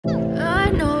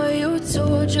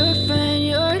told your friend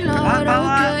you're not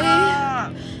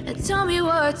okay, and tell me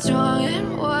what's wrong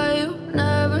and why you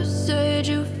never said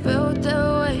you felt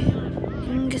that way.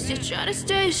 And guess you're trying to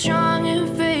stay strong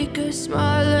and fake a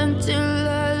smile until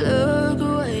I look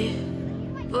away.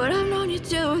 But I've known you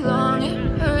too long,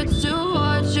 it hurts to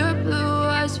watch your blue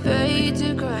eyes fade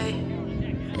to gray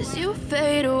as you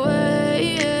fade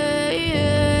away,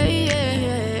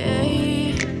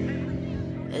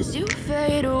 as you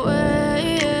fade away.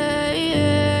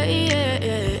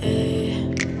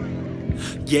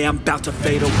 Yeah, I'm about to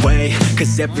fade away,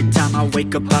 cause every time I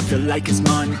wake up I feel like it's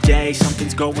Monday.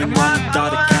 Something's going wrong with all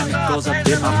the chemicals up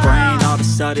in my brain. All of a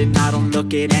sudden I don't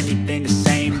look at anything the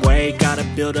same way. Gotta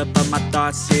build up of my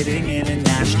thoughts sitting in an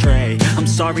ashtray. I'm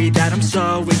sorry that I'm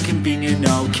so inconvenient,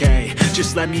 okay.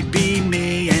 Just let me be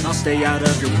me and I'll stay out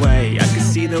of your way. I can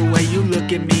see the way you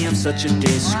look at me, I'm such a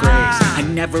disgrace. I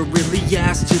never really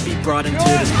asked to be brought into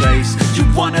this place. You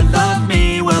wanna love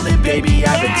me? Well then baby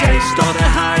I have a taste. All the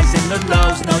highs and the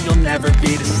lows, no you'll never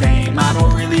be the same. I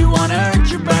don't really wanna hurt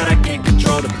you but I can't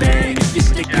control the pain. If you're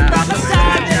sticking by my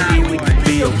side, maybe we could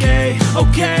be okay.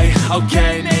 Okay,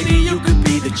 okay, maybe you could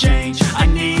be the change I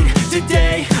need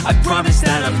today. I promise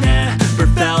that I've never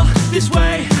felt this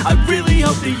way. I really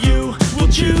hope that you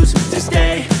will choose to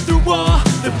stay through all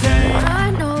the pain.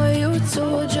 I know you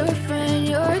told your friend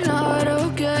you're not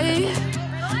okay,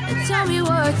 and tell me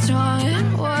what's wrong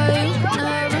and why you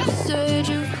never said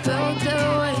you felt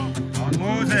that way.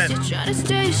 You're trying to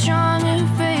stay strong and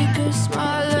fake a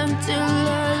smile until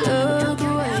I look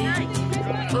away.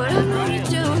 But I've known you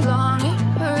too long, it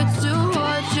hurts to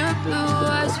watch your blue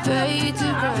eyes fade to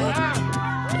gray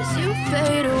as you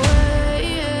fade away,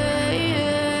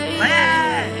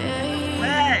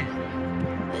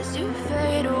 as you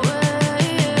fade away,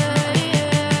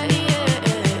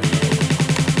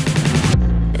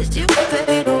 as you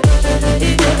fade away.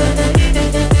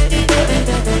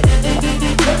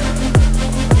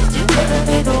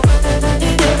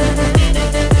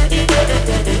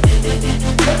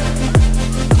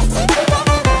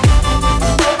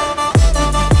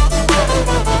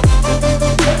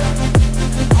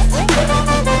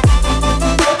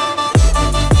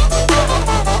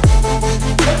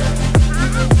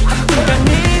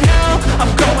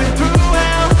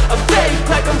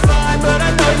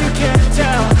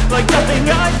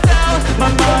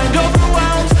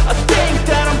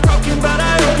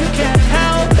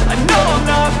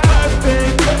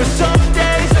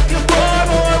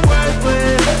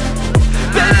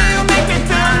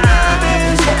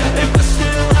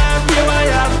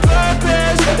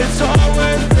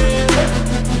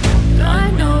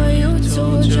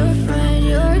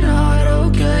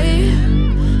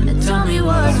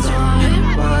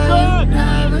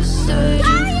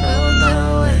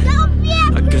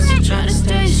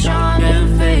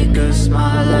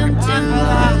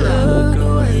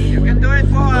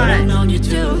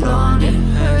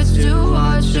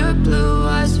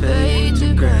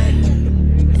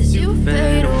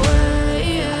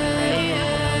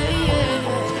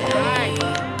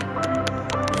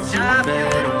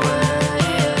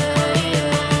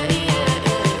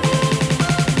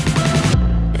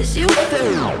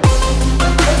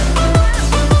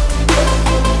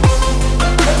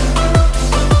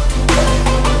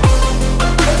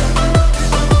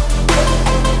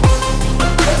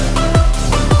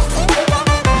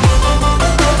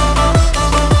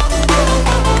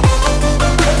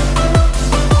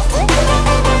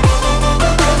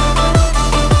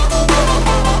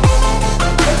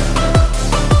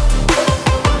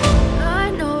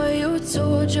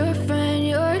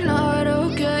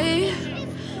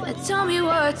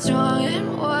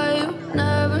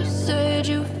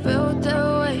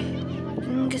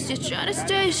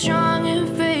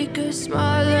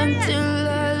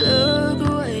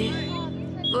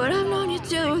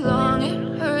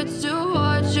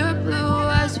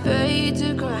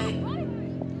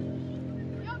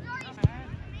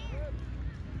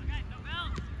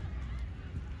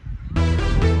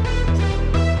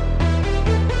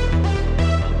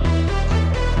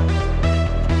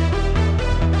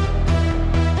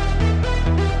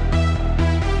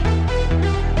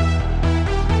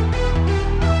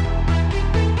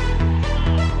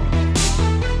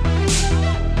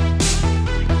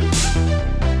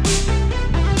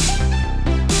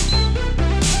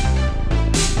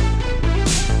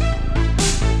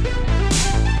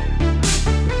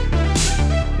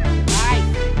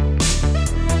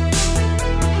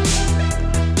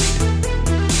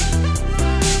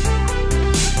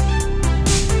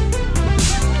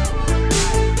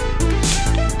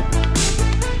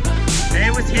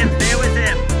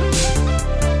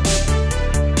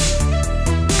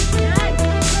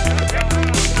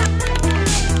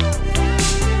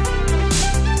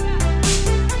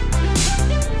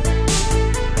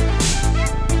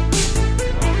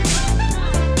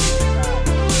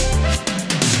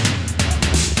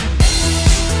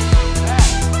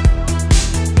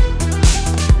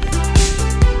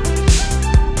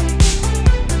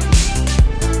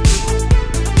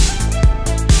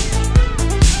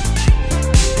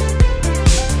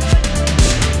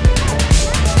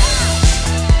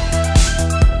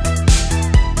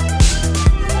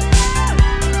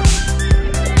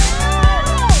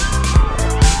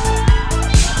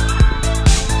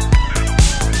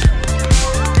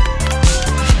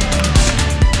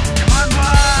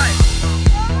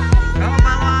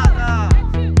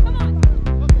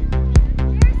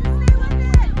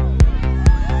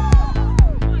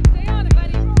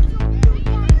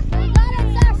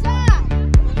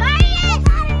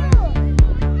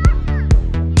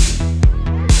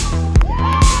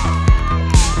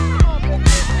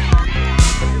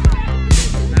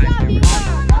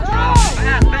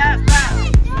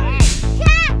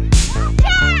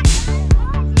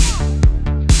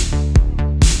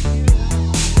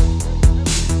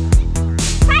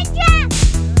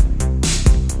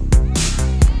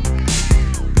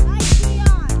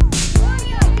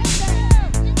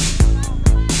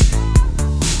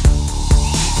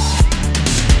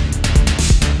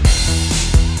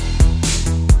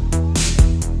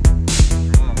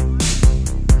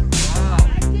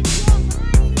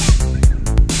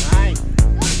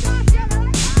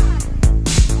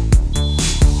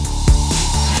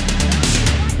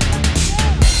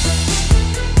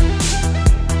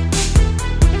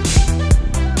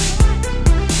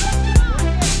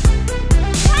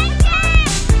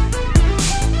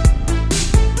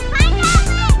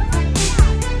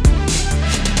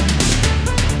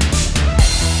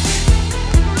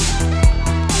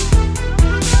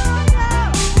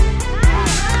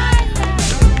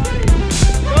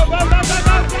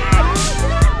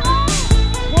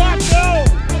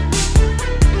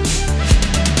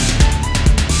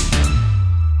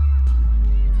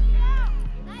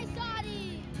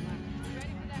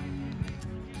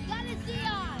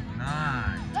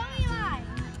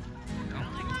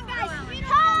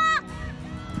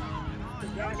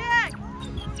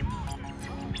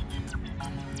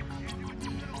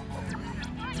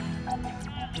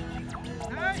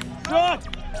 Good. Right.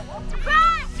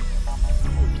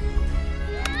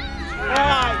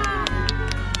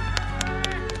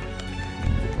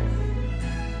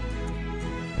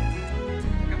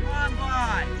 Come on,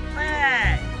 boys.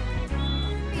 Play.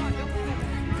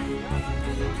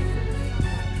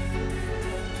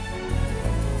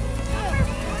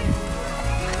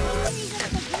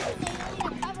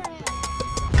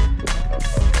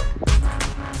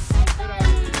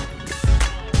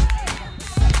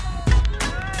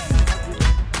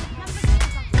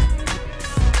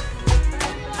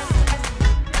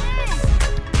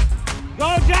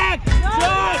 Go, Jack! Good!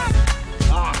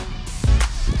 Ah.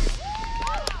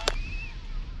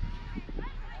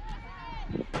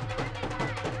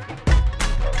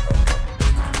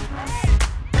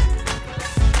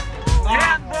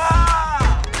 Play!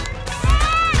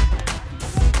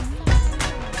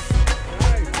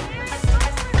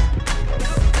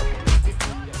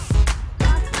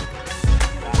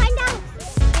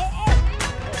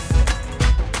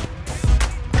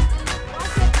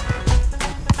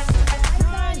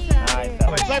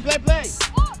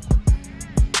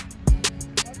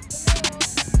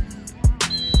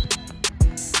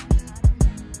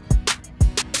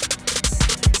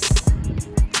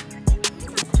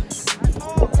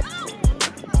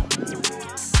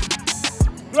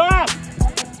 Drop!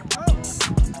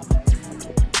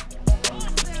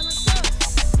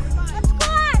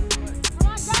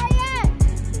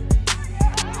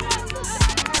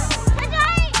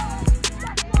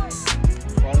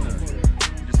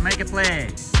 Just make it play.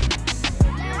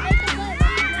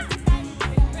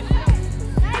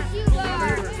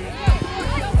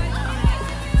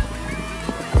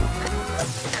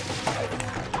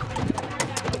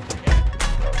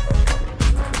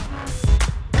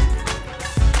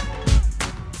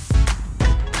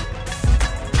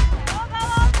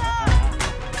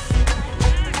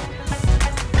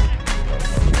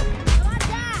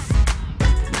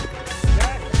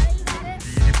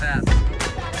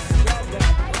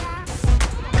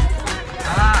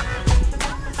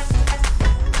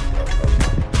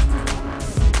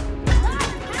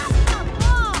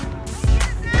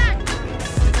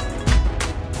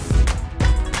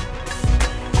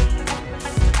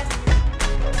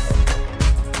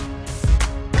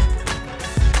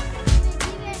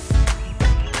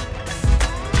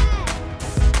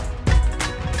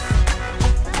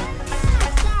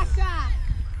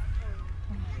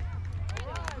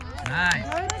 Nice.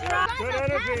 Good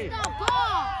energy.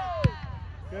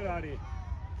 Good, Adi.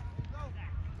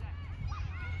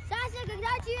 Sasha,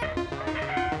 когда тебе...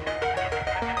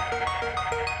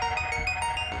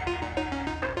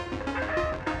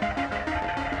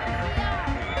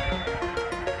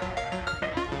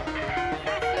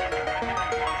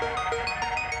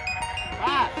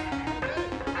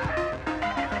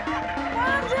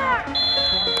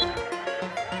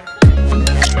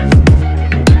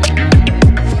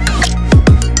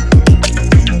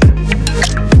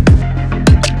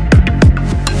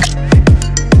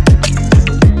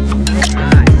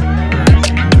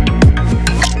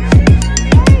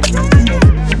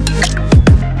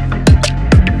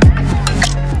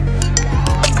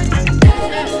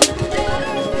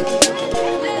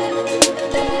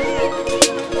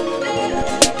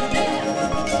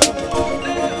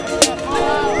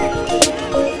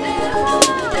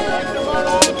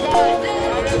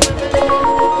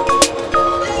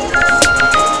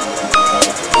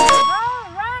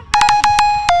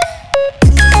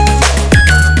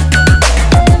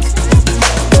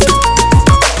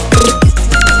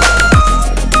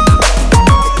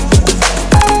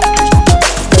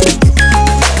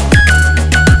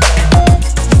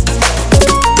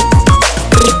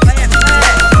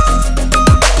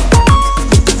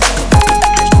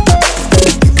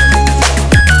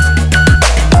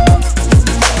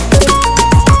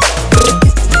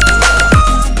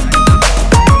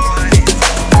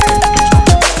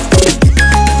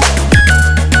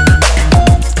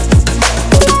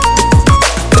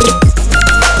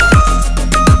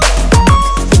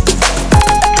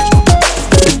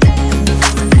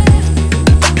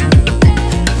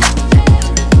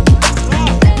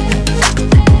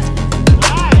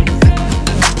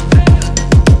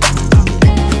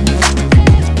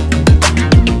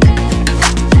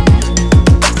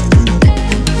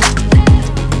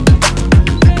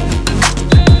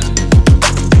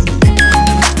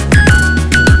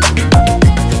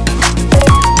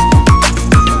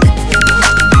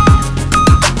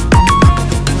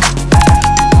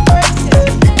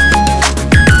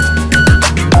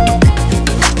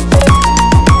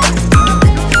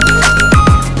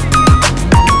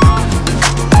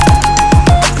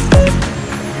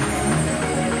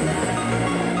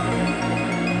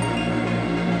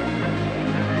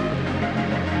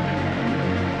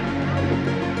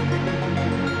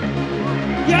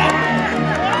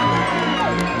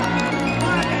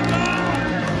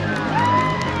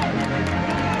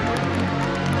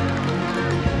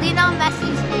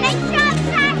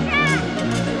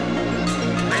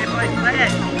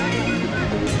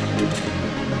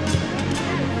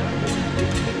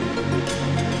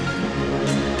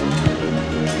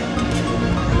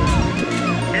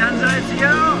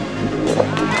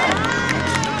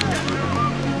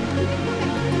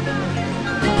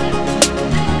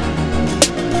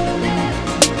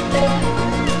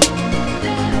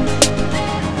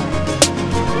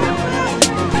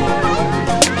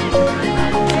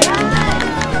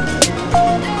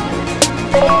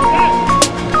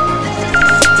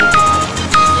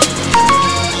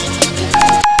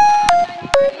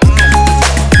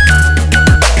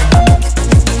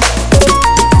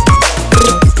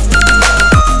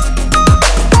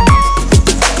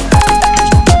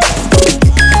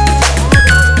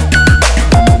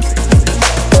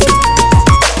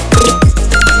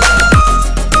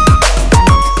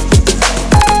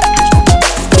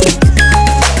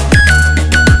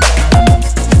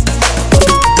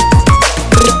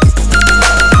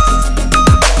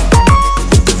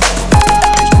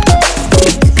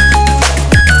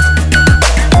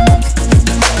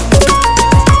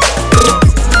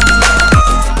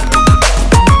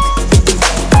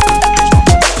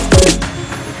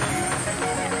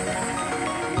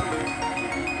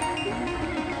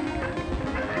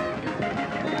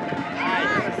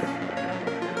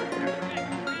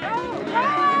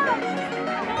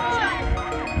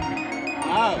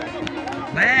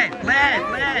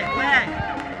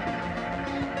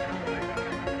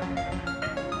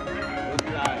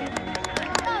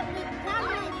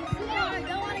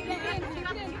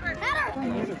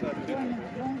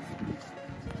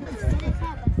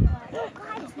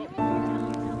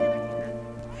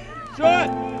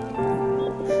 Shot!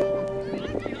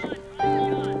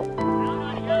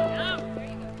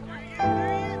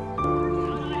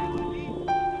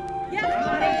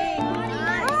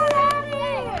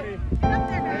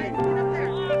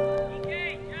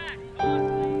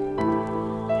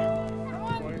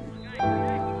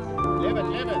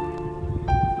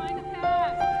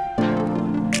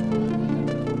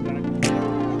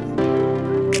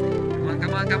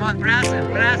 Come on, press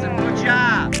him, good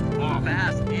job.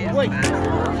 Fast, fast.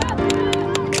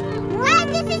 Red,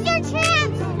 this is your chance.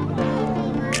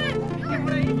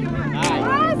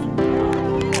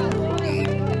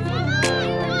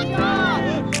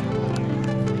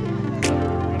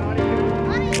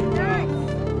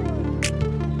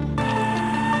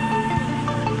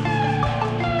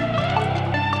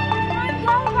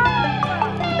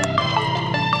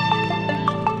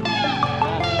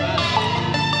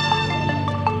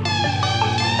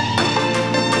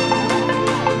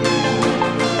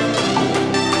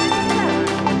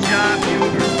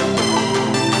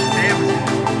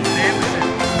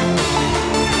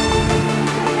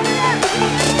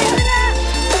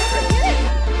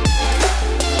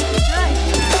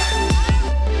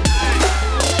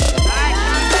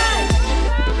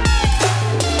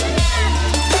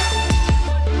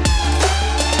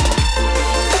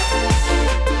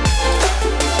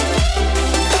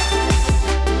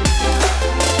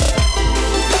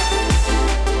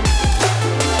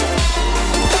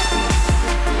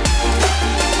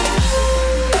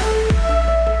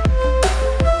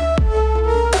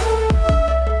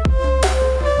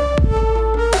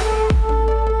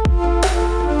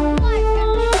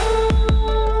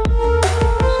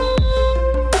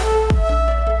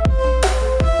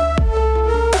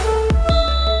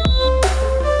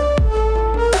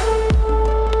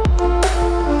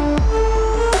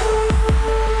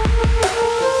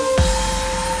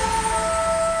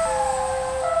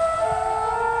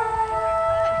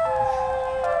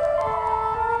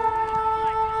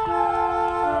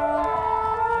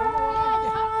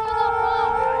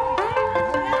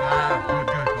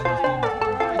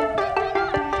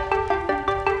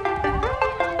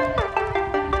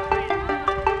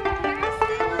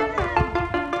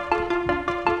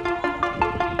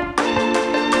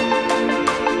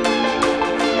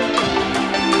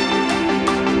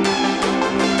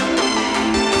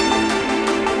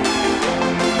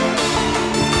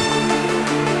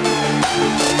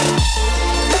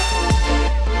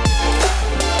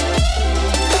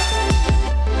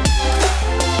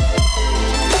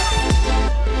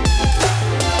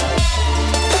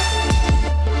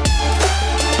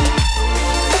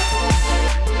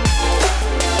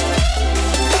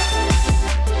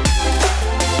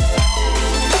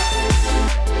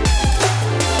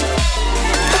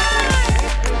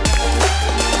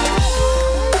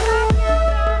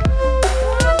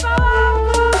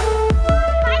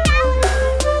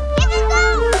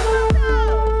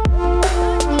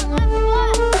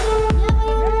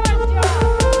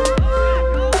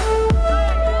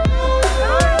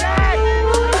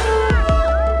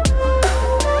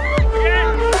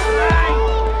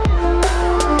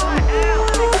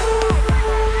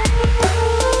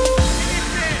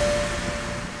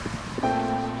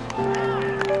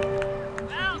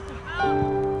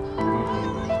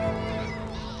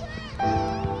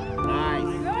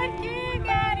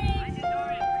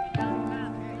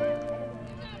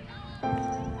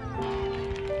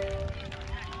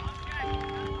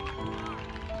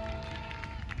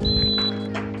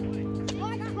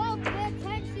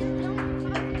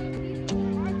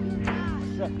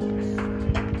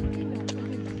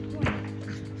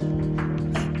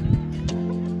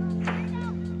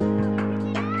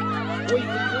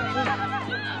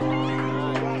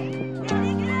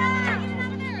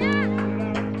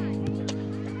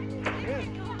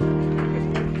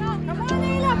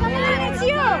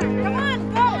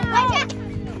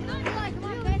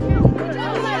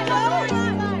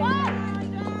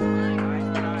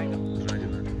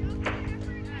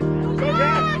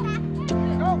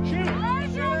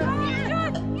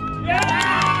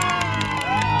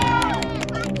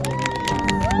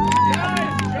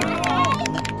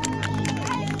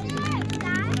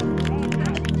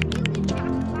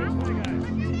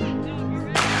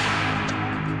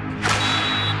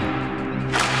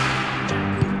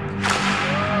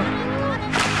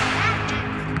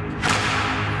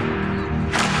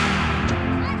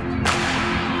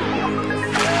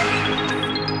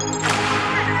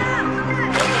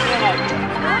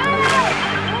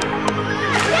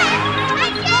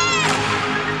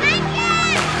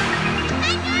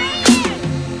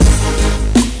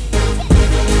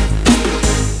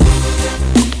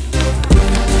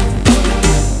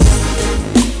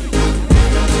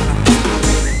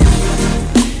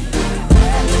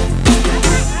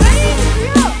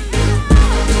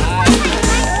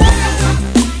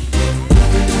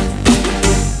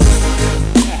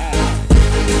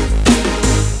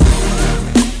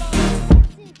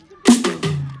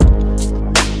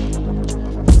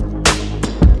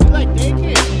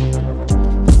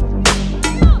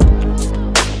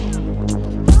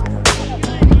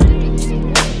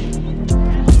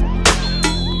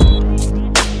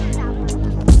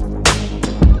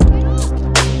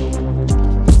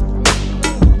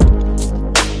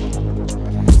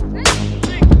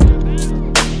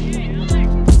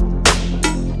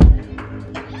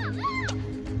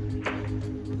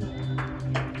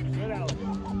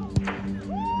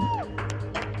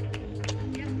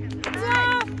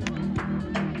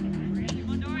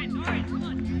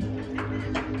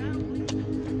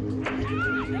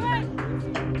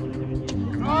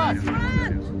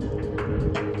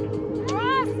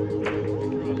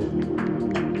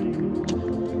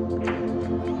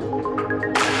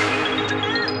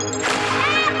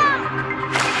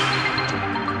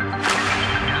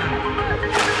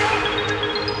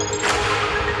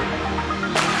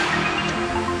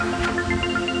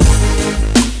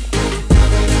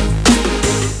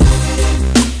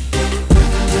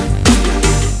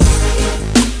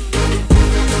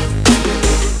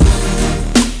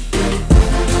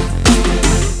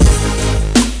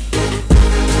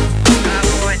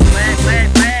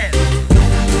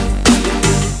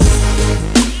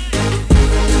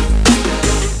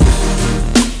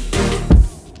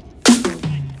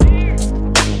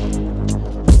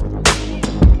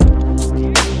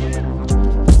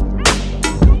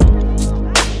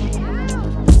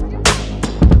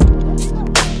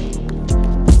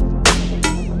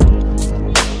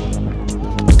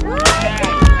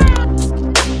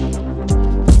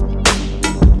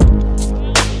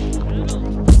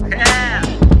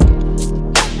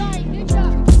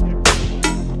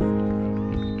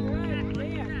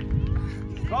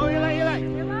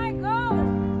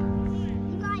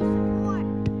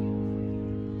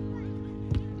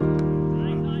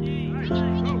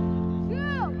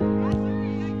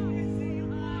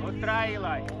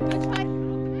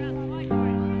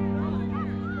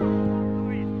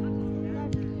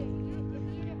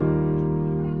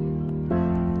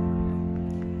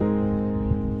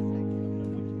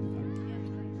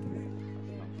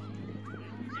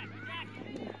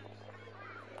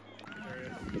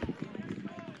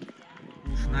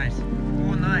 Nice.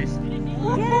 Oh, nice. Get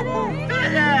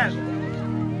Finish!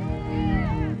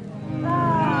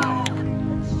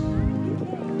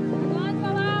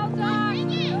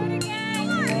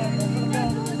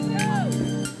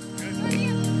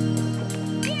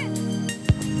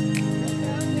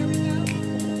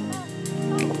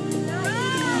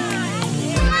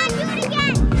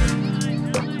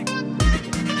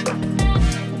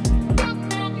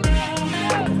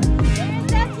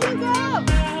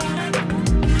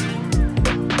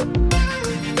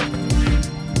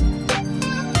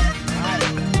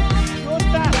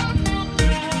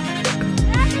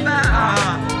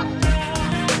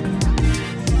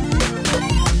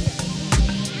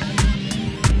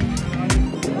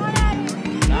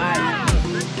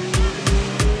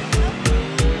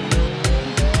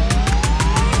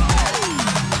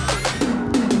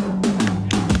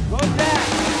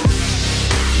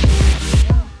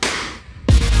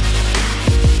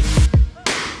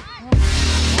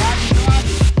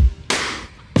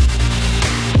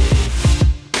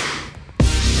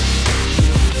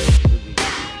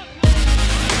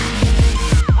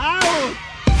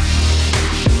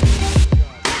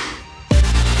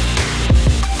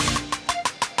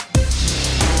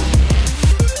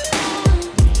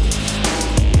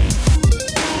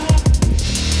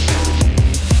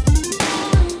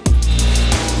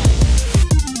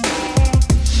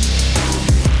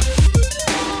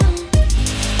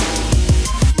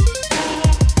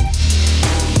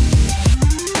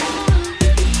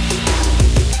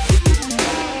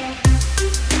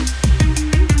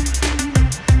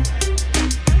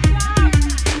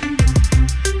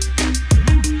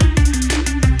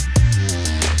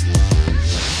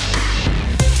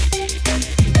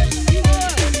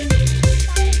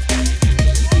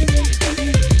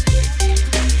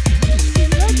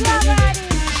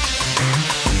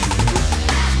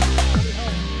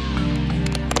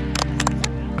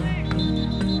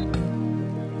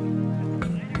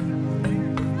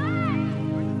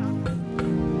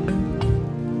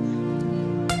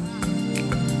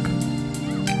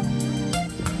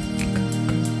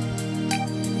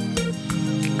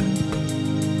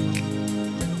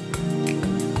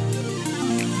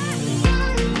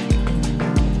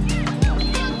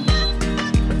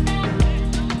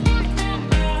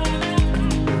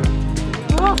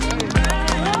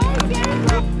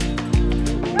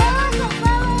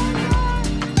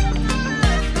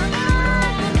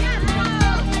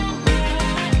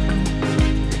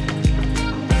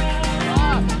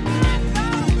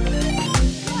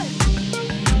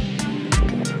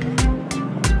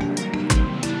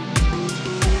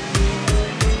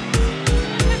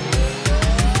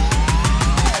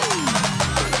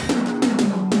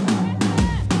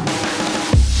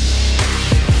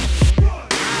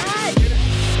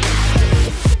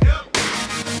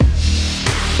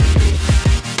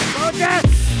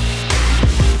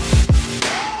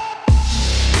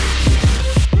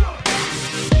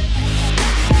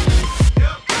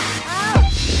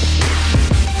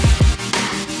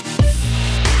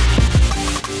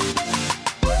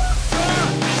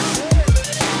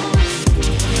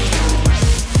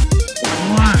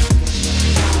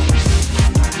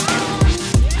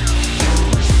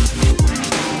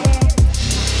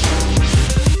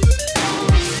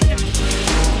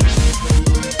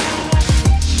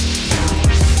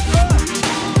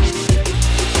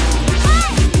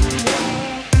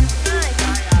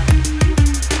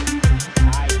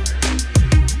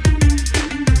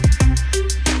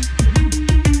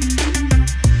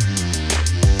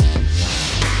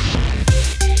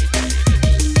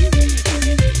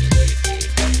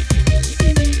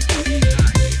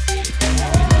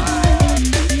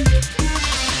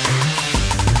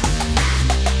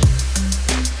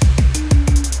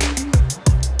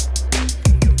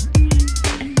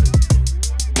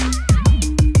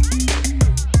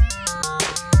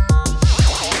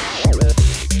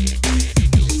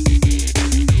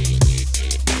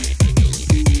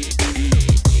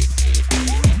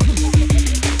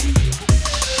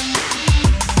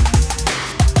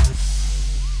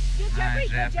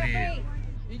 Jeffrey.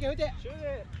 You can shoot it. Shoot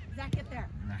it. Zach, get there.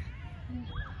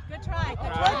 Good try.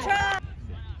 Good try.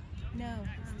 No,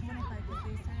 it's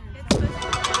 25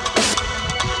 degrees.